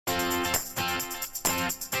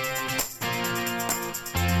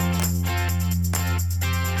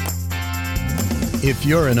If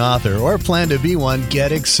you're an author or plan to be one,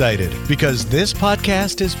 get excited because this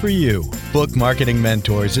podcast is for you. Book Marketing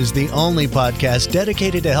Mentors is the only podcast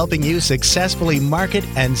dedicated to helping you successfully market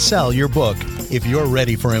and sell your book. If you're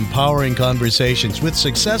ready for empowering conversations with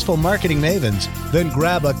successful marketing mavens, then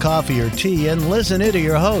grab a coffee or tea and listen in to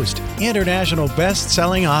your host, international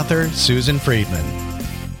best-selling author Susan Friedman.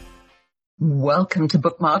 Welcome to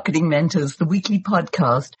Book Marketing Mentors, the weekly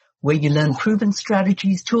podcast where you learn proven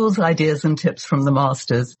strategies, tools, ideas, and tips from the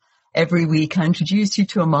masters. Every week, I introduce you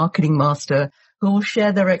to a marketing master who will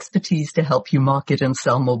share their expertise to help you market and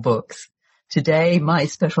sell more books. Today, my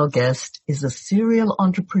special guest is a serial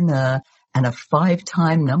entrepreneur and a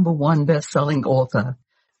 5-time #1 best-selling author.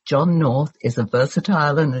 John North is a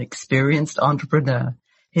versatile and experienced entrepreneur.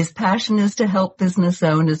 His passion is to help business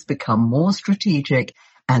owners become more strategic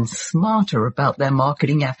and smarter about their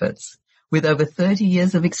marketing efforts. With over 30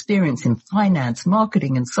 years of experience in finance,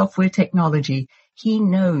 marketing, and software technology, he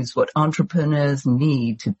knows what entrepreneurs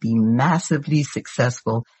need to be massively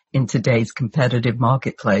successful in today's competitive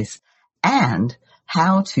marketplace and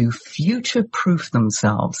how to future-proof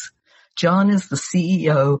themselves. John is the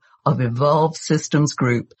CEO of Evolve Systems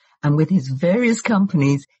Group, and with his various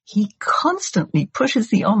companies, he constantly pushes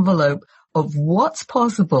the envelope of what's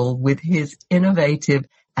possible with his innovative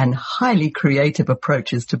and highly creative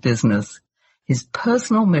approaches to business. His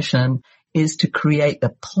personal mission is to create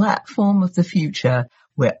the platform of the future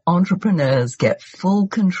where entrepreneurs get full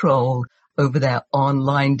control over their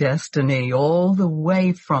online destiny, all the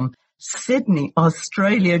way from Sydney,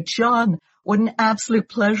 Australia. John, what an absolute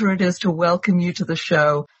pleasure it is to welcome you to the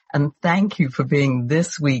show, and thank you for being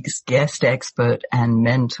this week's guest expert and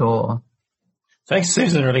mentor. Thanks,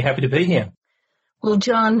 Susan. Really happy to be here. Well,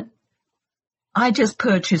 John, I just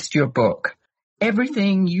purchased your book.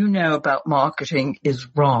 Everything you know about marketing is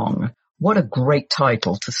wrong. What a great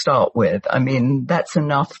title to start with. I mean, that's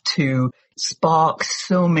enough to spark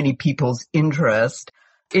so many people's interest.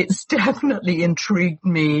 It's definitely intrigued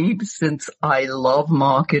me since I love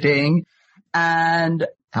marketing, and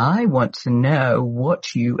I want to know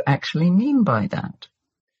what you actually mean by that.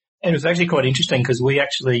 And it was actually quite interesting because we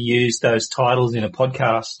actually used those titles in a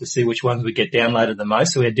podcast to see which ones would get downloaded the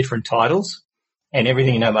most. So we had different titles. And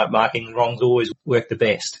everything you know about marketing wrong's always worked the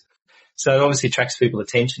best. So it obviously attracts people's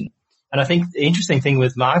attention. And I think the interesting thing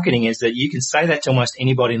with marketing is that you can say that to almost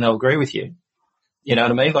anybody and they'll agree with you. You know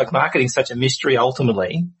what I mean? Like marketing's such a mystery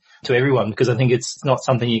ultimately to everyone because I think it's not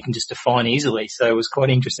something you can just define easily. So it was quite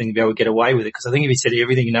interesting to be able to get away with it because I think if you said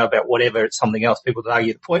everything you know about whatever, it's something else, people would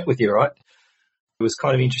argue the point with you, right? It was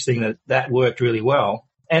kind of interesting that that worked really well.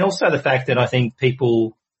 And also the fact that I think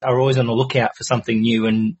people are always on the lookout for something new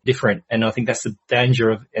and different. And I think that's the danger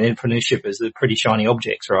of entrepreneurship is the pretty shiny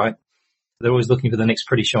objects, right? They're always looking for the next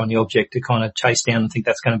pretty shiny object to kind of chase down and think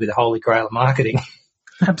that's going to be the holy grail of marketing.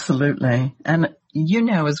 Absolutely. And you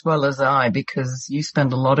know as well as I, because you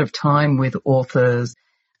spend a lot of time with authors,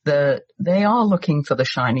 that they are looking for the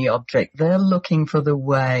shiny object. They're looking for the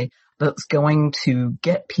way that's going to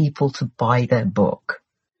get people to buy their book.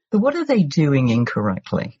 So what are they doing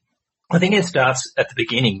incorrectly? I think it starts at the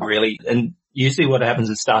beginning, really, and usually what happens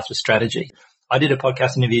is it starts with strategy. I did a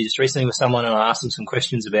podcast interview just recently with someone and I asked them some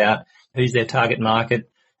questions about who's their target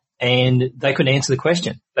market, and they couldn't answer the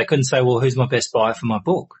question. They couldn't say, well, who's my best buyer for my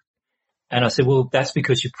book? And I said, well, that's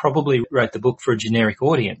because you probably wrote the book for a generic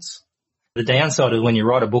audience. The downside is when you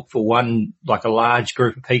write a book for one, like a large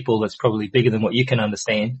group of people that's probably bigger than what you can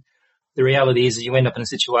understand, the reality is that you end up in a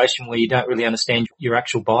situation where you don't really understand your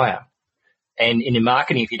actual buyer. And in your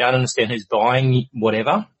marketing, if you don't understand who's buying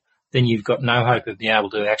whatever, then you've got no hope of being able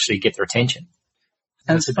to actually get their attention.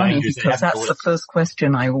 And it's funny because that's the first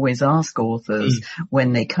question I always ask authors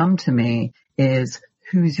when they come to me is,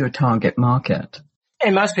 who's your target market?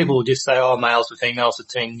 And most people will just say, oh, males or females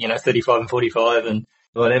between, 35 and 45 and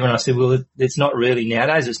whatever. And I said, well, it's not really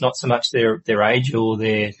nowadays. It's not so much their age or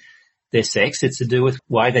their sex. It's to do with the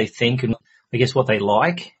way they think and I guess what they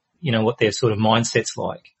like, what their sort of mindset's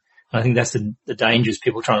like. I think that's the danger is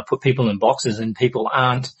people trying to put people in boxes and people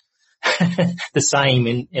aren't the same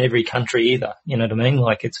in every country either. You know what I mean?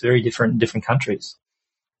 Like it's very different in different countries.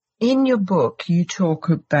 In your book, you talk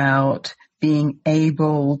about being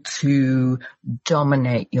able to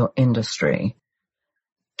dominate your industry.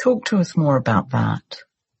 Talk to us more about that.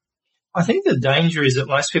 I think the danger is that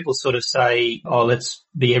most people sort of say, oh, let's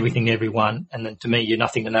be everything to everyone. And then to me, you're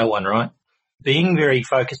nothing to no one, right? Being very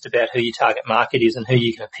focused about who your target market is and who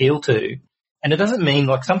you can appeal to. And it doesn't mean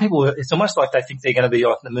like some people, it's almost like they think they're going to be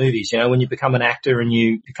like in the movies, when you become an actor and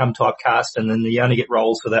you become typecast and then you only get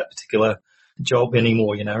roles for that particular job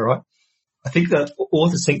anymore, right? I think that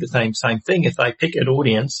authors think the same thing. If they pick an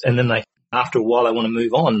audience and then they After a while, they want to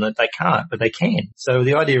move on. That they can't, but they can. So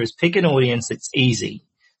the idea is pick an audience that's easy.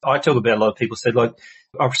 I talk about, a lot of people said, like,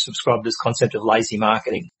 I've subscribed to this concept of lazy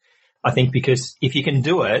marketing. I think because if you can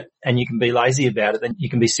do it and you can be lazy about it, then you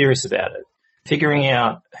can be serious about it. Figuring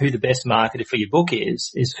out who the best marketer for your book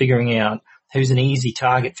is figuring out who's an easy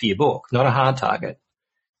target for your book, not a hard target.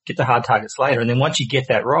 Get the hard targets later. And then once you get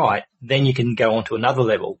that right, then you can go on to another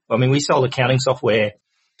level. I mean, we sold accounting software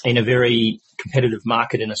in a very competitive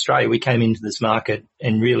market in Australia. We came into this market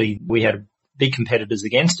and really we had big competitors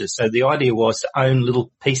against us. So the idea was to own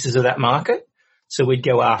little pieces of that market. So we'd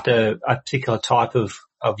go after a particular type of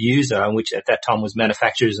user, which at that time was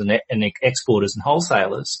manufacturers and exporters and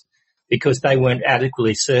wholesalers, because they weren't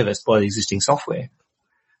adequately serviced by the existing software.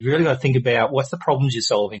 You really got to think about what's the problems you're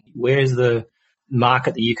solving. Where's the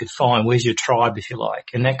market that you could find? Where's your tribe, if you like?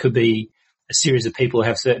 And that could be a series of people who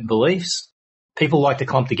have certain beliefs. People like to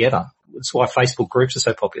clump together. That's why Facebook groups are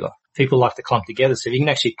so popular. People like to clump together. So if you can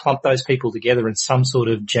actually clump those people together in some sort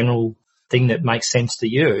of general thing that makes sense to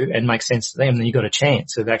you and makes sense to them, then you've got a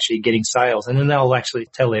chance of actually getting sales. And then they'll actually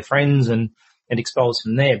tell their friends and expose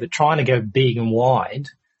from there. But trying to go big and wide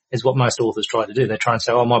is what most authors try to do. They try and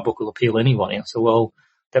say, oh, my book will appeal to anyone else. So, well,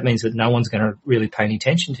 that means that no one's going to really pay any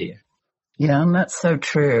attention to you. Yeah, and that's so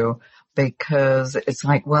true, because it's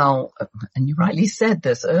like, well, and you rightly said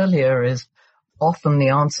this earlier, is often the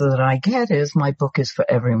answer that I get is my book is for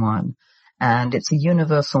everyone. And it's a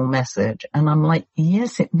universal message. And I'm like,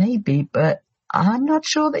 yes, it may be, but I'm not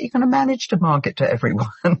sure that you're going to manage to market to everyone.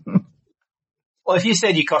 Well, if you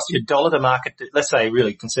said you cost you $1 to market, let's say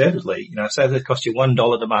really conservatively, say that it cost you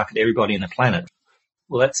 $1 to market to everybody on the planet.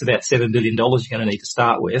 Well, that's about $7 billion you're going to need to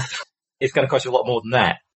start with. It's going to cost you a lot more than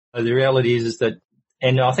that. So the reality is that,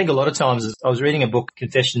 and I think a lot of times, I was reading a book,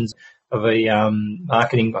 Confessions of a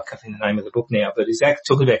Marketing, I can't think the name of the book now, but he's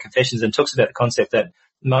talking about confessions and talks about the concept that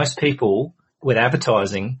most people with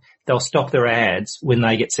advertising, they'll stop their ads when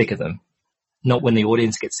they get sick of them, not when the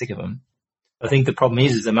audience gets sick of them. I think the problem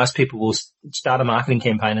is that most people will start a marketing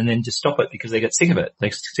campaign and then just stop it because they get sick of it.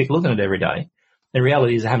 They're sick of looking at it every day. The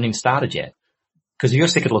reality is they haven't even started yet. Because if you're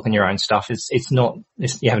sick of looking at your own stuff,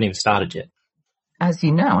 you haven't even started yet. As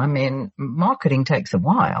you know, I mean, marketing takes a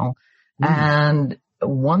while, and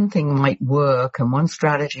one thing might work and one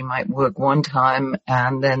strategy might work one time,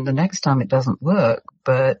 and then the next time it doesn't work.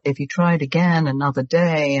 But if you try it again, another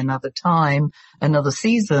day, another time, another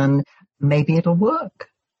season, maybe it'll work.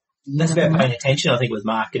 That's about paying attention, I think, with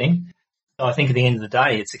marketing. I think at the end of the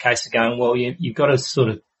day, it's a case of going, well, you've got to sort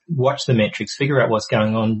of watch the metrics, figure out what's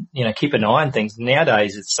going on, keep an eye on things.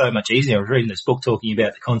 Nowadays, it's so much easier. I was reading this book talking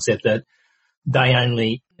about the concept that they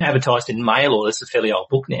only advertised in mail order. It's a fairly old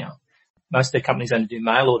book now. Most of the companies only do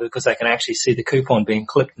mail order because they can actually see the coupon being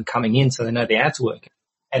clipped and coming in, so they know the ads work.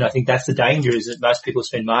 And I think that's the danger, is that most people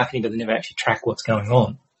spend marketing, but they never actually track what's going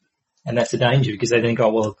on. And that's the danger, because they think,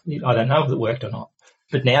 oh, well, I don't know if it worked or not.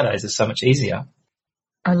 But nowadays, it's so much easier.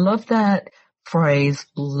 I love that phrase,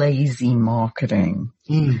 lazy marketing.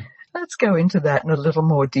 Let's go into that in a little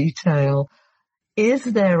more detail. Is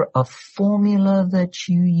there a formula that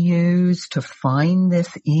you use to find this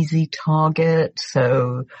easy target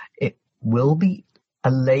so it will be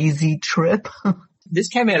a lazy trip? This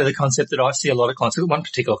came out of the concept that I see a lot of clients. One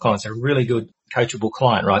particular client's a really good coachable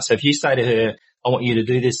client, right? So if you say to her, I want you to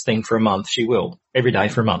do this thing for a month, she will, every day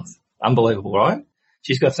for a month. Unbelievable, right?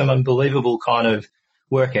 She's got some unbelievable kind of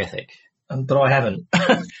work ethic, but I haven't.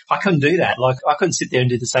 I couldn't do that. Like, I couldn't sit there and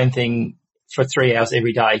do the same thing for 3 hours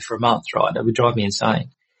every day for a month, right? It would drive me insane.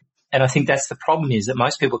 And I think that's the problem, is that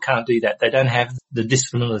most people can't do that. They don't have the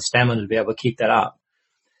discipline or the stamina to be able to keep that up.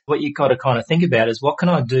 What you've got to kind of think about is, what can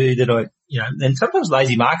I do that and sometimes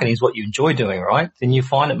lazy marketing is what you enjoy doing, right? Then you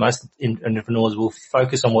find that most entrepreneurs will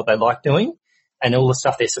focus on what they like doing, and all the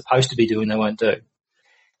stuff they're supposed to be doing they won't do.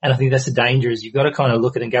 And I think that's the danger, is you've got to kind of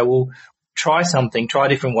look at it and go, well, try something, try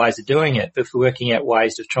different ways of doing it, but for working out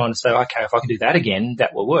ways of trying to say, okay, if I can do that again,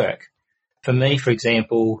 that will work. For me, for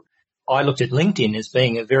example, I looked at LinkedIn as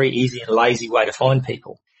being a very easy and lazy way to find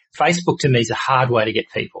people. Facebook to me is a hard way to get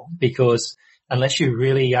people, because unless you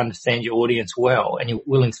really understand your audience well and you're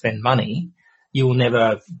willing to spend money, you will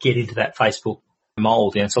never get into that Facebook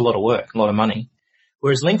mold. It's a lot of work, a lot of money.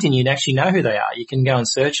 Whereas LinkedIn, you actually know who they are. You can go and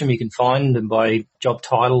search them. You can find them by job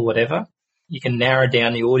title, whatever. You can narrow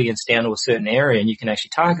down the audience down to a certain area, and you can actually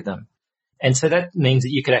target them. And so that means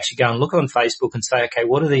that you could actually go and look on Facebook and say, okay,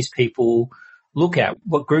 what do these people look at?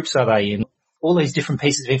 What groups are they in? All these different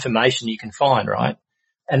pieces of information you can find, right?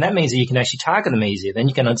 And that means that you can actually target them easier. Then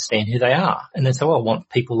you can understand who they are. And then say, oh, I want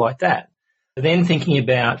people like that. But then thinking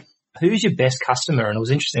about who's your best customer. And it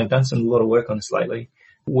was interesting. I've done a lot of work on this lately,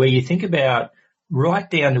 where you think about right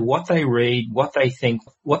down to what they read, what they think,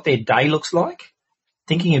 what their day looks like,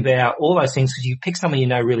 thinking about all those things, because you pick someone you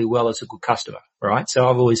know really well as a good customer, right? So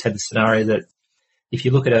I've always had the scenario that if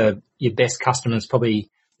you look at your best customers,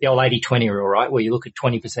 probably the old 80-20 rule, right, where you look at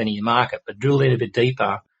 20% of your market, but drill a little bit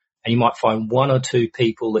deeper, and you might find one or two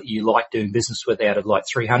people that you like doing business with out of like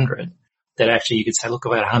 300 that actually you could say, look,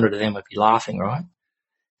 about 100 of them would be laughing, right?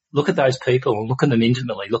 Look at those people and look at them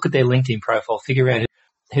intimately. Look at their LinkedIn profile. Figure out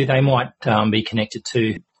who they might be connected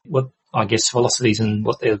to, what, I guess, philosophies and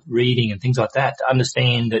what they're reading and things like that, to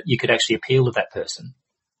understand that you could actually appeal to that person.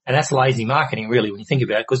 And that's lazy marketing, really, when you think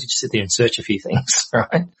about it, because you just sit there and search a few things,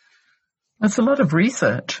 right? That's a lot of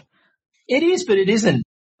research. It is, but it isn't.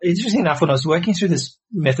 Interesting enough, when I was working through this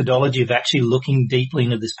methodology of actually looking deeply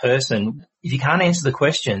into this person, if you can't answer the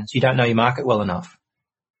questions, you don't know your market well enough.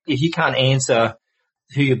 If you can't answer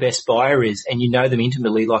who your best buyer is and you know them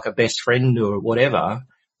intimately like a best friend or whatever,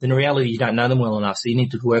 then in reality you don't know them well enough, so you need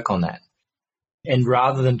to work on that. And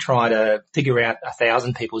rather than try to figure out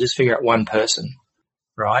 1,000 people, just figure out one person,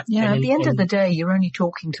 right? Yeah, at the end of the day, you're only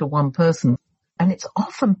talking to one person, and it's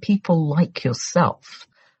often people like yourself.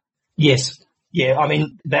 Yes. Yeah, I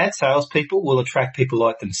mean, bad salespeople will attract people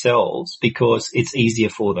like themselves because it's easier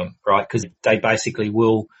for them, right? Because they basically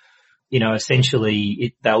will,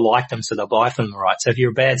 essentially they'll like them, so they'll buy from them, right? So if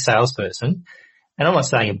you're a bad salesperson, and I'm not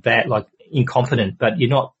saying a bad, like incompetent, but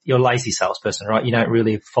you're a lazy salesperson, right? You don't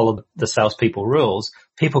really follow the salespeople rules.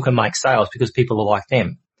 People can make sales because people are like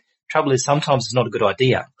them. Trouble is sometimes it's not a good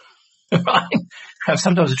idea, right?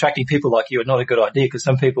 Sometimes attracting people like you are not a good idea because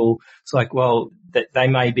some people, it's like, well, they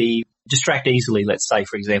may be distract easily, let's say,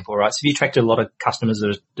 for example, right? So if you attract a lot of customers that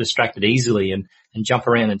are distracted easily and jump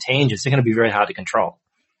around in tangents, they're going to be very hard to control.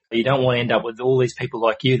 You don't want to end up with all these people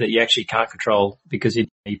like you that you actually can't control because you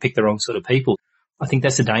pick the wrong sort of people. I think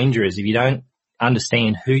that's the danger, is if you don't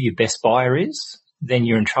understand who your best buyer is, then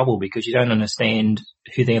you're in trouble because you don't understand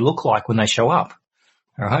who they look like when they show up.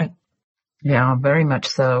 All right? Yeah, very much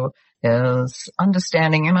so. Is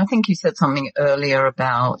understanding, and I think you said something earlier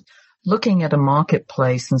about looking at a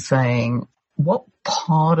marketplace and saying what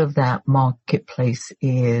part of that marketplace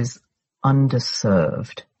is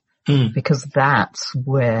underserved, because that's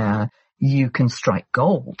where you can strike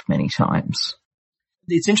gold many times.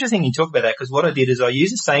 It's interesting you talk about that, because what I did is I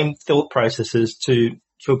used the same thought processes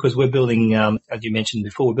because we're building, as you mentioned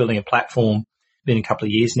before, we're building a platform. Been a couple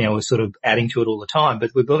of years now, we're sort of adding to it all the time, but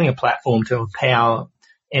we're building a platform to empower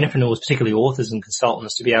entrepreneurs, particularly authors and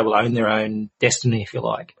consultants, to be able to own their own destiny, if you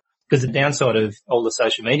like. Because the downside of all the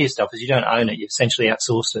social media stuff is you don't own it. You've essentially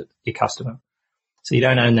outsourced it to your customer. So you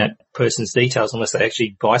don't own that person's details unless they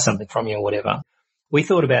actually buy something from you or whatever. We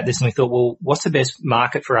thought about this and we thought, well, what's the best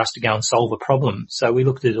market for us to go and solve a problem? So we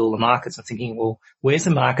looked at all the markets and thinking, well, where's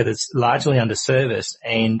the market that's largely underserviced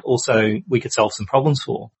and also we could solve some problems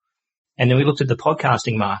for? And then we looked at the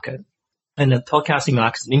podcasting market. And the podcasting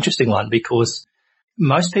market is an interesting one because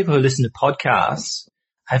most people who listen to podcasts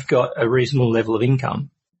have got a reasonable level of income.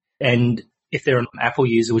 And if they're an Apple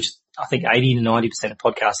user, which I think 80 to 90% of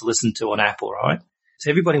podcasts are listened to on Apple, right? So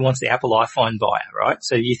everybody wants the Apple iPhone buyer, right?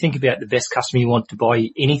 So you think about the best customer you want to buy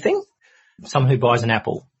anything, someone who buys an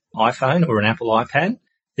Apple iPhone or an Apple iPad,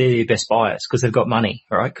 they're your best buyers because they've got money,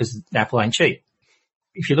 right? Because Apple ain't cheap.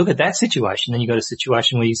 If you look at that situation, then you've got a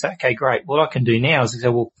situation where you say, okay, great. What I can do now is say,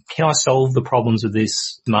 well, can I solve the problems of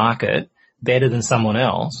this market better than someone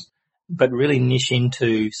else, but really niche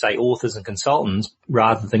into, say, authors and consultants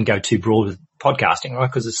rather than go too broad with podcasting, right?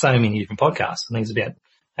 Because there's so many different podcasts. I think it's about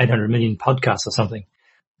 800 million podcasts or something.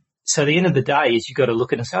 So at the end of the day is you've got to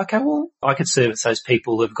look at it and say, okay, well, I could service those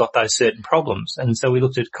people who've got those certain problems. And so we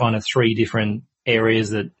looked at kind of 3 different areas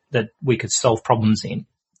that we could solve problems in.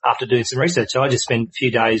 After doing some research, so I just spent a few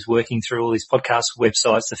days working through all these podcast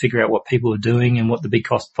websites to figure out what people are doing and what the big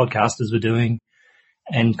cost podcasters were doing,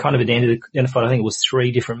 and kind of identified, I think it was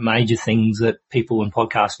 3 different major things that people in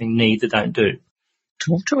podcasting need that don't do.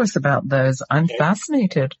 Talk to us about those. I'm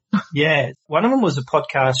fascinated. Yeah. One of them was a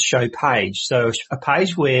podcast show page. So a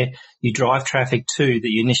page where you drive traffic to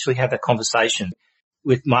that you initially have that conversation.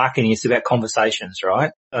 With marketing, it's about conversations,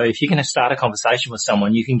 right? So if you can start a conversation with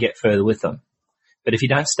someone, you can get further with them. But if you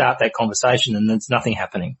don't start that conversation, then there's nothing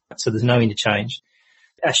happening. So there's no interchange.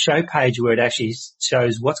 A show page where it actually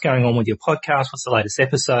shows what's going on with your podcast, what's the latest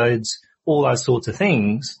episodes, all those sorts of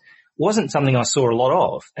things, wasn't something I saw a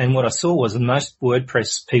lot of. And what I saw was most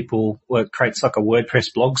WordPress people creates like a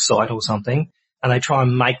WordPress blog site or something, and they try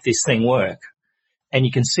and make this thing work. And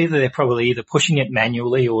you can see that they're probably either pushing it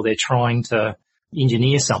manually or they're trying to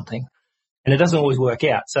engineer something. And it doesn't always work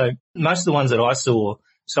out. So most of the ones that I saw,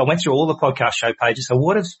 so I went through all the podcast show pages. So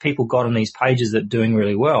what have people got on these pages that are doing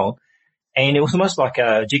really well? And it was almost like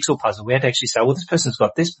a jigsaw puzzle. We had to actually say, well, this person's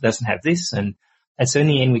got this, but doesn't have this. And so in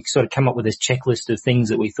the end, we sort of come up with this checklist of things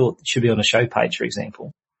that we thought should be on a show page, for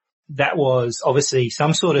example. That was obviously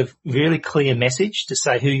some sort of really clear message to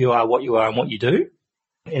say who you are, and what you do,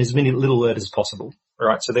 in as many little words as possible. All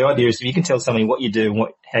right. So the idea is if you can tell somebody what you do and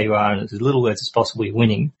how you are in as little words as possible, you're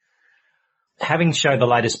winning. Having show the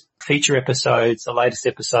latest feature episodes, the latest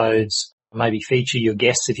episodes, maybe feature your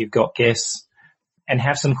guests if you've got guests, and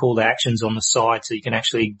have some call to actions on the side so you can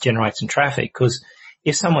actually generate some traffic. Because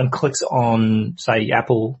if someone clicks on, say,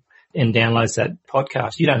 Apple and downloads that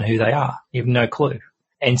podcast, you don't know who they are. You have no clue.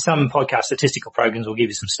 And some podcast statistical programs will give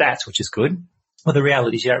you some stats, which is good. But the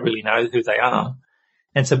reality is you don't really know who they are.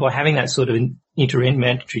 And so by having that sort of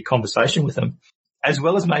intermediary conversation with them, as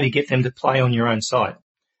well as maybe get them to play on your own site,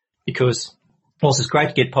 because whilst it's great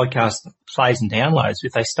to get podcast plays and downloads,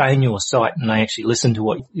 if they stay in your site and they actually listen to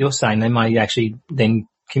what you're saying, they may actually then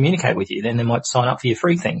communicate with you. Then they might sign up for your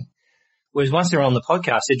free thing. Whereas once they're on the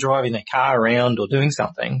podcast, they're driving their car around or doing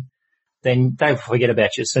something, then they forget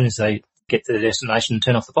about you as soon as they get to the destination and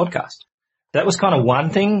turn off the podcast. That was kind of one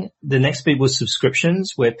thing. The next bit was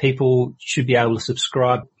subscriptions, where people should be able to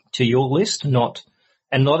subscribe to your list, and a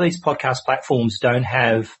lot of these podcast platforms don't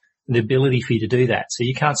have the ability for you to do that. So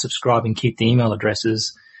you can't subscribe and keep the email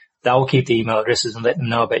addresses. They'll keep the email addresses and let them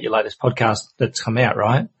know about your latest podcast that's come out,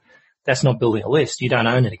 right? That's not building a list. You don't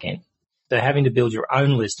own it again. So having to build your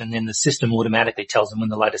own list and then the system automatically tells them when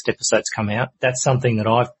the latest episodes come out, that's something that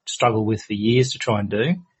I've struggled with for years to try and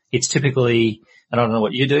do. It's typically, and I don't know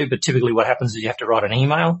what you do, but typically what happens is you have to write an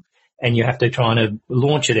email and you have to try and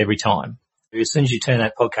launch it every time. As soon as you turn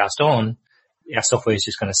that podcast on, our software is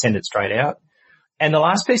just going to send it straight out. And the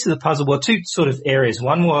last piece of the puzzle were two sort of areas.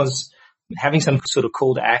 One was having some sort of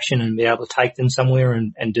call to action and be able to take them somewhere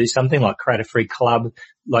and do something like create a free club.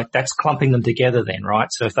 Like that's clumping them together then, right?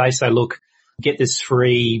 So if they say, look, get this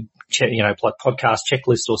free, like podcast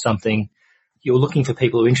checklist or something, you're looking for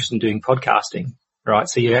people who are interested in doing podcasting, right?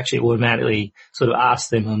 So you actually automatically sort of ask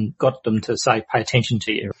them and got them to say, pay attention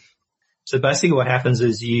to you. So basically what happens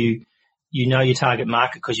is you know your target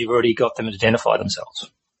market because you've already got them to identify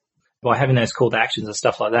themselves by having those call to actions and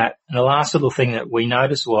stuff like that. And the last little thing that we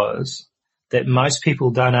noticed was that most people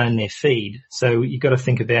don't own their feed. So you've got to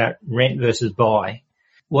think about rent versus buy.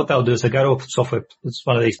 What they'll do is they go to a software, it's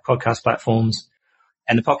one of these podcast platforms,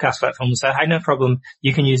 and the podcast platform will say, hey, no problem,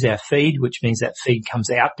 you can use our feed, which means that feed comes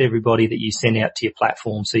out to everybody that you send out to your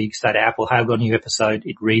platform. So you can say to Apple, hey, I've got a new episode.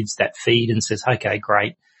 It reads that feed and says, okay,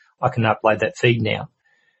 great, I can upload that feed now.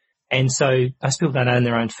 And so most people don't own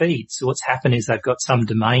their own feed. So what's happened is they've got some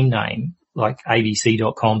domain name like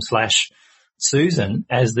abc.com/Susan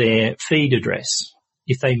as their feed address.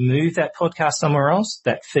 If they move that podcast somewhere else,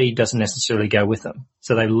 that feed doesn't necessarily go with them.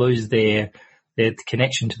 So they lose their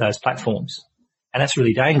connection to those platforms. And that's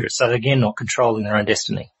really dangerous. So again, not controlling their own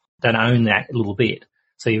destiny. Don't own that little bit.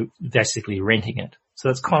 So you're basically renting it. So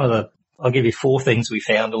that's kind of I'll give you 4 things we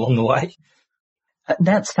found along the way.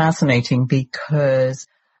 That's fascinating because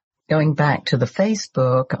going back to the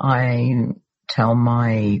Facebook, I tell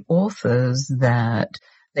my authors that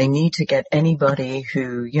they need to get anybody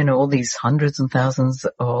who, all these hundreds and thousands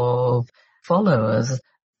of followers,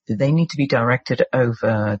 they need to be directed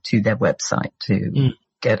over to their website to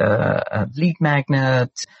get a lead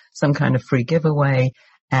magnet, some kind of free giveaway,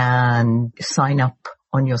 and sign up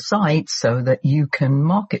on your site so that you can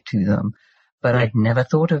market to them. But I'd never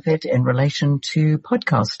thought of it in relation to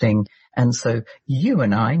podcasting. And so you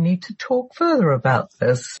and I need to talk further about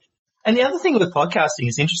this. And the other thing with podcasting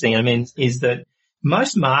is interesting, is that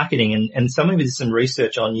most marketing, and some of it is some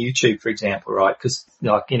research on YouTube, for example, right? Because,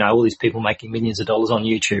 all these people making millions of dollars on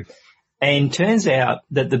YouTube. And turns out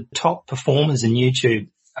that the top performers in YouTube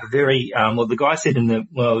are very, the guy said I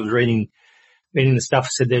was reading the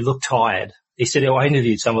stuff, said they look tired. He said, I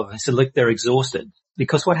interviewed some of them. He said, look, they're exhausted.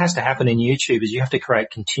 Because what has to happen in YouTube is you have to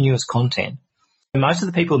create continuous content. And most of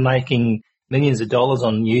the people making millions of dollars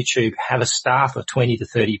on YouTube have a staff of 20 to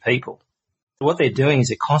 30 people. What they're doing is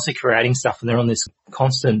they're constantly creating stuff, and they're on this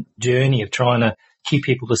constant journey of trying to keep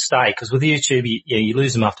people to stay. Because with YouTube, you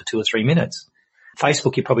lose them after 2 or 3 minutes.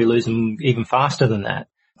 Facebook, you probably lose them even faster than that.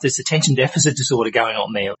 There's attention deficit disorder going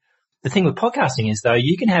on there. The thing with podcasting is, though,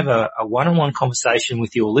 you can have a one-on-one conversation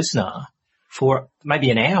with your listener for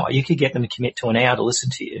maybe an hour. You could get them to commit to an hour to listen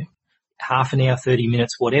to you. Half an hour, 30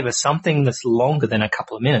 minutes, whatever, something that's longer than a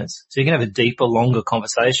couple of minutes. So you can have a deeper, longer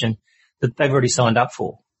conversation that they've already signed up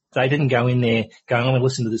for. They didn't go in there going, I'm going to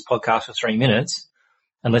listen to this podcast for 3 minutes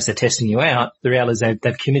unless they're testing you out. The reality is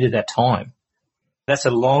they've committed that time. That's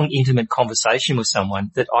a long, intimate conversation with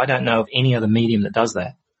someone that I don't know of any other medium that does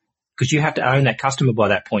that. because you have to own that customer by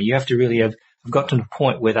that point. You have to really have got to the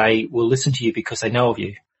point where they will listen to you because they know of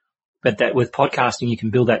you. But that with podcasting, you can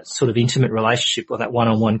build that sort of intimate relationship or that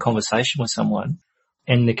one-on-one conversation with someone,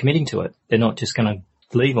 and they're committing to it. They're not just going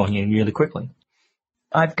to leave on you really quickly.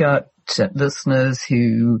 I've got listeners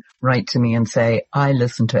who write to me and say, I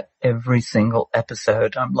listen to every single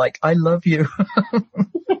episode. I'm like, I love you.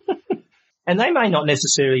 And they may not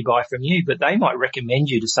necessarily buy from you, but they might recommend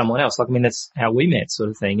you to someone else. Like, I mean, that's how we met sort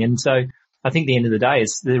of thing. And so I think at the end of the day,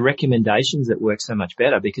 it's the recommendations that work so much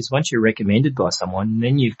better, because once you're recommended by someone,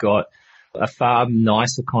 then you've got a far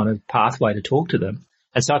nicer kind of pathway to talk to them.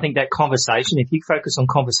 And so I think that conversation, if you focus on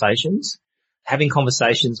conversations, having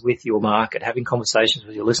conversations with your market, having conversations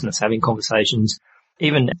with your listeners, having conversations,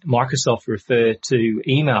 even Microsoft refer to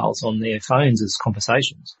emails on their phones as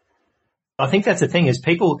conversations. I think that's the thing is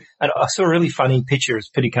people, and I saw a really funny picture, it's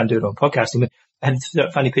pretty can't do it on podcasting, but I had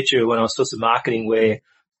a funny picture when I was doing some marketing where,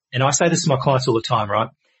 and I say this to my clients all the time, right?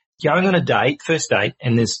 Going on a date, first date,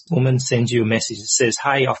 and this woman sends you a message that says,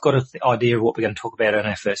 hey, I've got an idea of what we're going to talk about on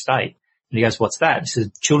our first date. And he goes, what's that? He says,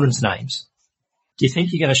 children's names. Do you think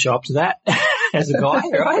you're going to show up to that as a guy,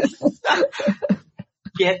 right?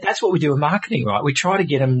 Yeah, that's what we do in marketing, right? We try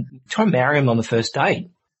to marry them on the first date.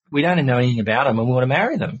 We don't know anything about them and we want to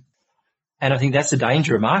marry them. And I think that's the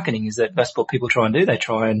danger of marketing, is that that's what people try and do. They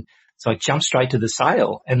try and jump straight to the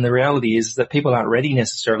sale. And the reality is that people aren't ready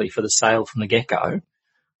necessarily for the sale from the get-go.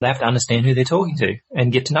 They have to understand who they're talking to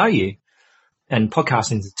and get to know you. And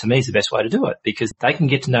podcasting, to me, is the best way to do it, because they can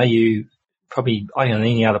get to know you probably on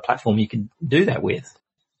any other platform you can do that with,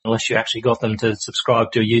 unless you actually got them to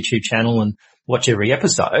subscribe to a YouTube channel and watch every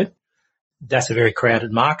episode. That's a very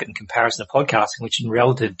crowded market in comparison to podcasting, which in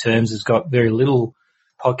relative terms has got very little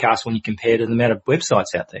podcasts when you compare to the amount of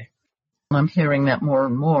websites out there. I'm hearing that more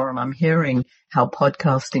and more, and I'm hearing how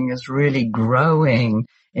podcasting is really growing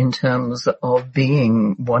in terms of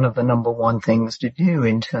being one of the number one things to do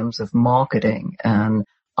in terms of marketing. And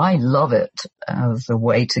I love it as a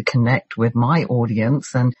way to connect with my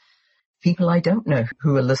audience and people I don't know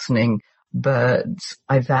who are listening, but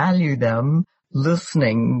I value them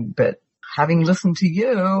listening. But having listened to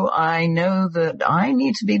you, I know that I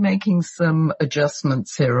need to be making some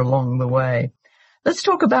adjustments here along the way. Let's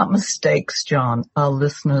talk about mistakes, John. Our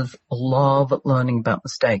listeners love learning about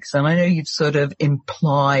mistakes. And I know you've sort of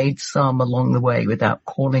implied some along the way without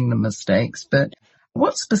calling them mistakes, but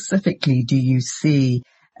what specifically do you see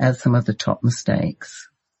as some of the top mistakes?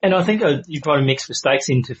 And I think you've got to mix mistakes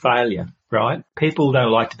into failure, right? People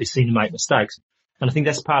don't like to be seen to make mistakes. And I think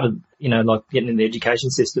that's part of, like getting in the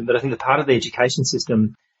education system. But I think the part of the education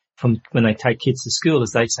system from when they take kids to school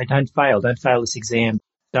is they say, don't fail this exam.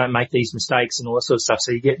 Don't make these mistakes and all that sort of stuff.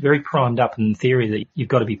 So you get very primed up in the theory that you've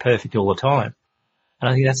got to be perfect all the time. And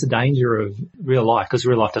I think that's the danger of real life, because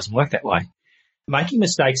real life doesn't work that way. Making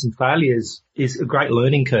mistakes and failures is a great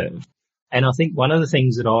learning curve. And I think one of the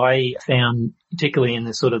things that I found, particularly in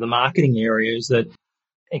the sort of the marketing area, is that,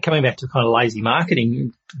 and coming back to kind of lazy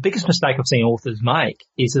marketing, the biggest mistake I've seen authors make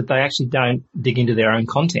is that they actually don't dig into their own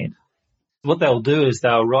content. What they'll do is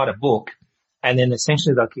they'll write a book, and then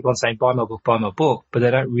essentially they'll keep on saying, buy my book, but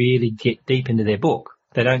they don't really get deep into their book.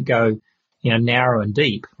 They don't go, narrow and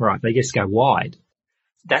deep, right? They just go wide.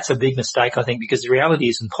 That's a big mistake, I think, because the reality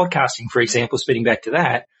is in podcasting, for example, spitting back to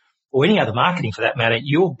that, or any other marketing for that matter,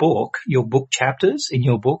 your book chapters in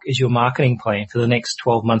your book is your marketing plan for the next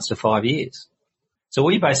 12 months to 5 years. So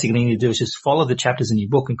what you basically need to do is just follow the chapters in your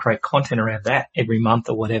book and create content around that every month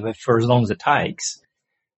or whatever for as long as it takes.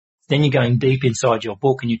 Then you're going deep inside your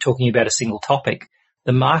book and you're talking about a single topic.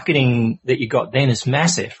 The marketing that you got then is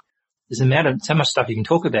massive. There's so much stuff you can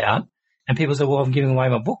talk about, and people say, well, I'm giving away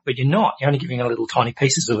my book, but you're not. You're only giving a little tiny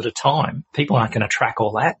pieces of it at a time. People aren't going to track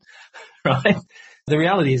all that, right? The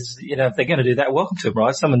reality is, if they're going to do that, welcome to them,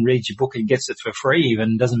 right? Someone reads your book and gets it for free,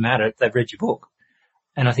 even doesn't matter if they've read your book.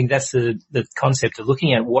 And I think that's the concept of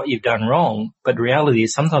looking at what you've done wrong. But the reality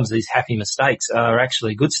is sometimes these happy mistakes are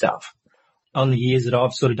actually good stuff. On the years that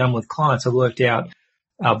I've sort of done with clients, I've worked out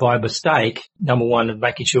by mistake, number one,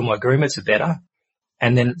 making sure my agreements are better,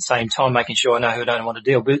 and then at the same time making sure I know who I don't want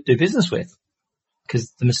to do business with.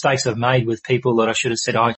 Because the mistakes I've made with people that I should have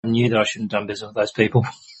said, I knew that I shouldn't have done business with those people.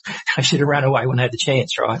 I should have run away when I had the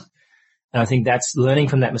chance, right? And I think that's learning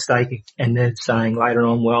from that mistake and then saying later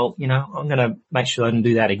on, well, I'm going to make sure I don't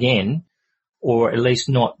do that again, or at least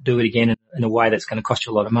not do it again in a way that's going to cost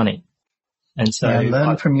you a lot of money. And so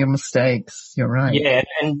learn from your mistakes. You're right. Yeah,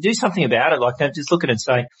 and do something about it. Like that, just look at it and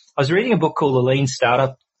say, I was reading a book called The Lean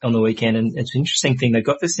Startup on the weekend, and it's an interesting thing. They've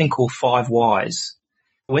got this thing called 5 Whys.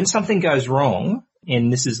 When something goes wrong,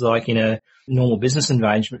 and this is like in normal business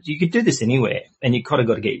engagements. You could do this anywhere, and you kind of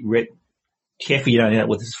got to get careful you don't end up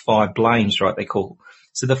with this 5 blames, right, they call.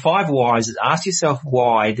 So the 5 whys is ask yourself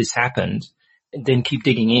why this happened, and then keep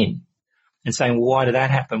digging in and saying, well, why did that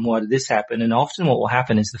happen? Why did this happen? And often what will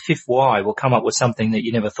happen is the 5th why will come up with something that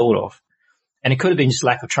you never thought of. And it could have been just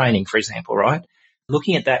lack of training, for example, right?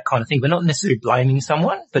 Looking at that kind of thing, but not necessarily blaming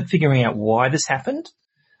someone, but figuring out why this happened.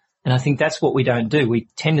 And I think that's what we don't do. We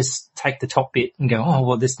tend to take the top bit and go, oh,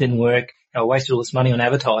 well, this didn't work. I wasted all this money on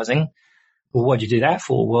advertising. Well, what'd you do that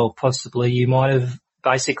for? Well, possibly you might have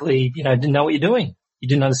basically, didn't know what you're doing. You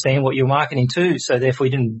didn't understand what you're marketing to, so therefore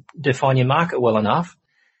you didn't define your market well enough.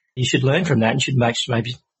 You should learn from that and should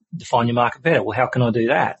maybe define your market better. Well, how can I do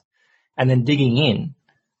that? And then digging in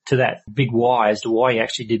to that big why as to why you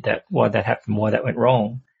actually did that, why that happened, why that went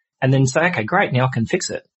wrong. And then say, okay, great, now I can fix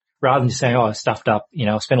it. Rather than just saying, oh, I stuffed up,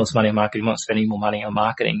 I spent all this money on marketing, I'm not spending more money on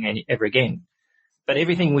marketing ever again. But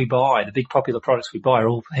everything we buy, the big popular products we buy are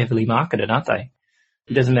all heavily marketed, aren't they?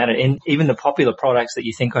 It doesn't matter. And even the popular products that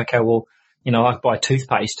you think, okay, well, I buy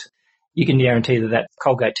toothpaste, you can guarantee that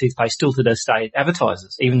Colgate toothpaste still to this day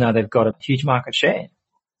advertises, even though they've got a huge market share.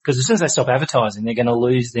 Because as soon as they stop advertising, they're going to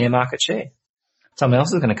lose their market share. Someone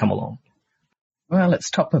else is going to come along. Well,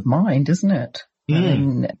 it's top of mind, isn't it?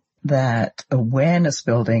 That awareness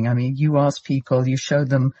building. You ask people, you show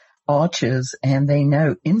them arches and they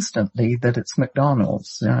know instantly that it's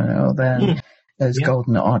McDonald's, those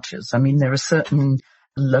golden arches. There are certain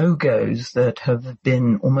logos that have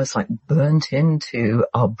been almost like burnt into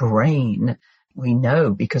our brain. We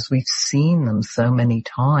know because we've seen them so many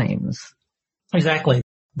times. Exactly.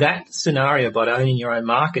 That scenario about owning your own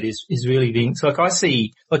market is really being, so I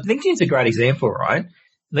see, LinkedIn's a great example, right?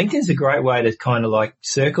 LinkedIn's a great way to kind of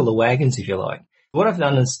circle the wagons, if you like. What I've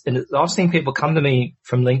done is, and I've seen people come to me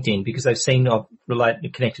from LinkedIn because they've seen I've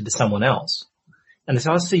connected to someone else. And they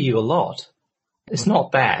say, I see you a lot. It's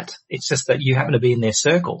not that. It's just that you happen to be in their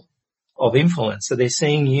circle of influence. So they're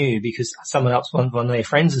seeing you because someone else, one of their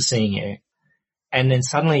friends is seeing you. And then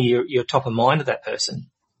suddenly you're top of mind of that person.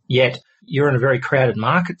 Yet you're in a very crowded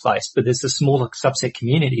marketplace, but there's a smaller subset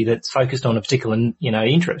community that's focused on a particular,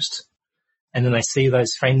 interest. And then they see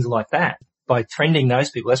those friends like that. By friending those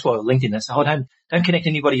people, that's why with LinkedIn, they say, oh, don't connect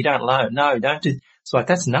anybody you don't know. No, don't do. It's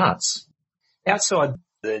that's nuts. Outside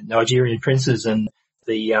the Nigerian princes and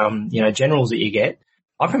the, generals that you get,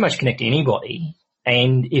 I pretty much connect to anybody.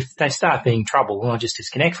 And if they start being trouble, well, I just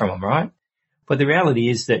disconnect from them, right? But the reality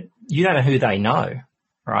is that you don't know who they know,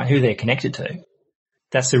 right? Who they're connected to.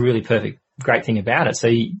 That's the really great thing about it. So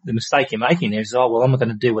the mistake you're making there is, oh, well, I'm not going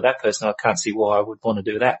to deal with that person. I can't see why I would want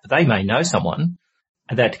to do that. But they may know someone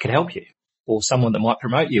that could help you, or someone that might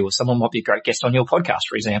promote you, or someone might be a great guest on your podcast,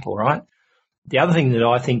 for example, right? The other thing that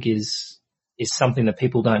I think is something that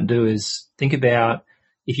people don't do is think about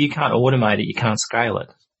if you can't automate it, you can't scale it.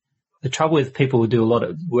 The trouble with people who do a lot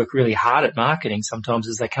of work really hard at marketing sometimes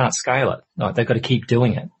is they can't scale it. They've got to keep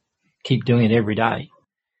doing it every day.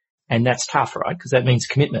 And that's tough, right? Because that means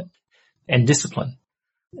commitment and discipline.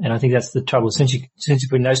 And I think that's the trouble. Since you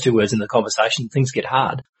put those two words in the conversation, things get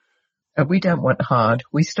hard. We don't want hard.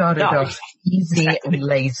 We started off easy and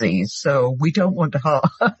lazy, so we don't want hard.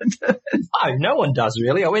 No one does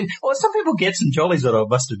really. Some people get some jollies out of it, I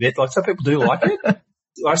must admit. Some people do like it.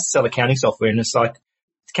 I used to sell accounting software, and it's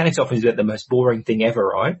accounting software is about the most boring thing ever,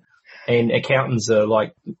 right? And accountants are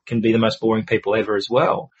can be the most boring people ever as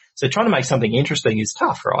well. So trying to make something interesting is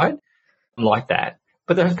tough, right? Like that.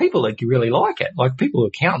 But there are people that really like it. People who are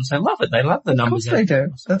accountants, they love it. They love the numbers. Of course they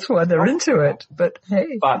do. That's why they're into it. But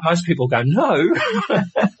hey. But most people go, no.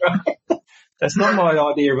 That's not my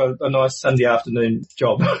idea of a nice Sunday afternoon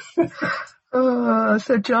job.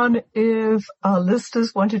 So John, if our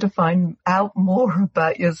listeners wanted to find out more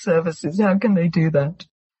about your services, how can they do that?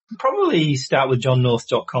 Probably start with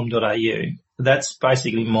johnnorth.com.au. That's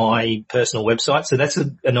basically my personal website. So that's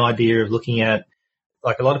an idea of looking at,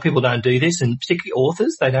 a lot of people don't do this, and particularly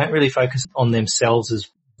authors, they don't really focus on themselves as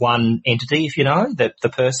one entity, if you know, the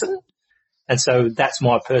person. And so that's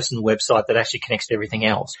my personal website that actually connects to everything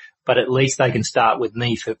else. But at least they can start with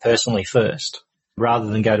me personally first, rather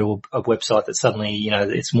than go to a website that suddenly,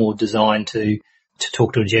 it's more designed to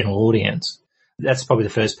talk to a general audience. That's probably the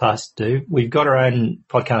first pass to do. We've got our own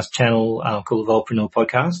podcast channel called the Volpreneur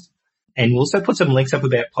Podcast. And we'll also put some links up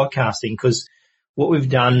about podcasting, because what we've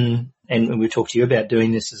done, and we've talked to you about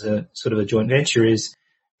doing this as a sort of a joint venture, is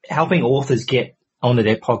helping authors get onto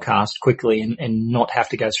their podcast quickly and not have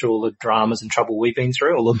to go through all the dramas and trouble we've been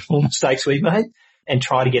through, all the mistakes we've made, and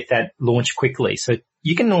try to get that launched quickly. So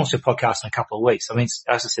you can launch a podcast in a couple of weeks. As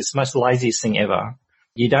I said, it's the most laziest thing ever.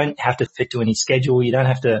 You don't have to fit to any schedule. You don't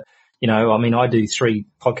have to, I do 3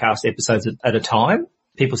 podcast episodes at a time.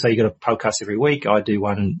 People say you got a podcast every week. I do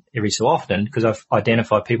one every so often because I've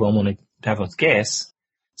identified people I want to have as guests.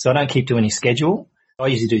 So I don't keep to any schedule. I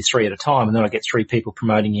usually do 3 at a time, and then I get 3 people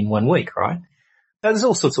promoting in 1 week, right? There's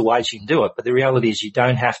all sorts of ways you can do it, but the reality is you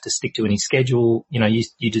don't have to stick to any schedule.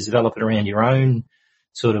 You just develop it around your own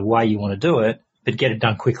sort of way you want to do it, but get it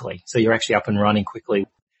done quickly. So you're actually up and running quickly.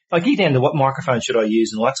 Like you get down to what microphone should I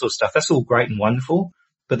use and all that sort of stuff. That's all great and wonderful,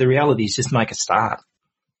 but the reality is just make a start.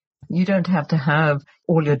 You don't have to have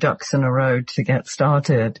all your ducks in a row to get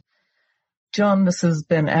started. John, this has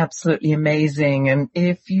been absolutely amazing. And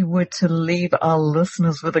if you were to leave our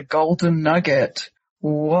listeners with a golden nugget,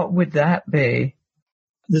 what would that be?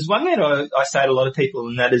 There's one that I say to a lot of people,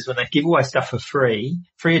 and that is when they give away stuff for free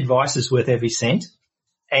advice is worth every cent.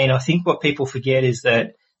 And I think what people forget is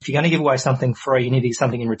that if you're going to give away something free, you need to get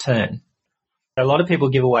something in return. A lot of people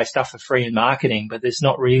give away stuff for free in marketing, but there's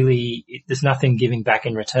nothing giving back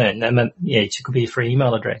in return. It could be a free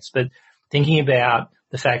email address, but thinking about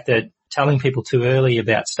the fact that telling people too early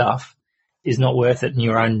about stuff is not worth it in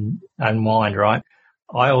your own mind, right?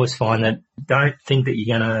 I always find that don't think that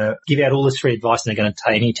you're going to give out all this free advice and they're going to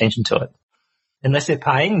pay any attention to it. Unless they're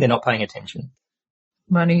paying, they're not paying attention.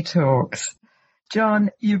 Money talks.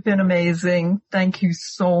 John, you've been amazing. Thank you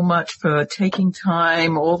so much for taking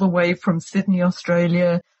time all the way from Sydney,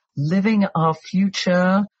 Australia, living our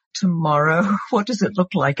future tomorrow. What does it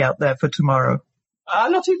look like out there for tomorrow?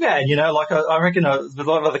 Not too bad, I reckon there's a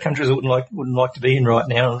lot of other countries I wouldn't like to be in right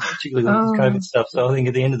now, particularly with COVID stuff. So I think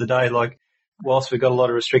at the end of the day, whilst we've got a lot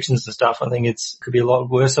of restrictions and stuff, I think could be a lot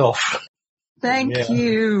worse off. Thank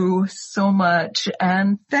you so much.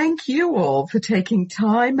 And thank you all for taking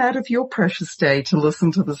time out of your precious day to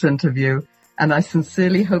listen to this interview. And I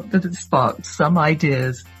sincerely hope that it sparked some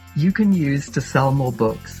ideas you can use to sell more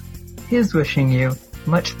books. Here's wishing you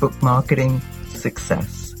much book marketing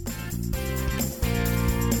success.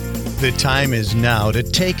 The time is now to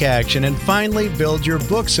take action and finally build your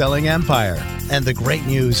book-selling empire. And the great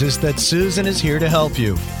news is that Susan is here to help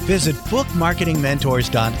you. Visit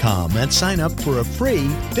bookmarketingmentors.com and sign up for a free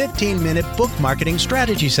 15-minute book marketing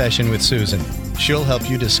strategy session with Susan. She'll help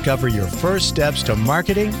you discover your first steps to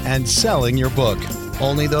marketing and selling your book.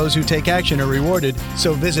 Only those who take action are rewarded,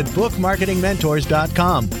 so visit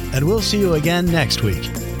bookmarketingmentors.com, and we'll see you again next week.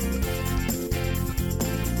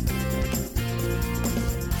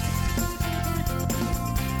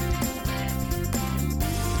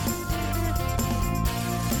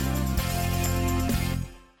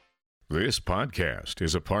 This podcast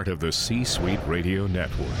is a part of the C-Suite Radio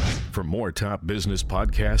Network. For more top business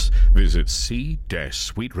podcasts, visit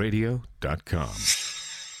c-suiteradio.com.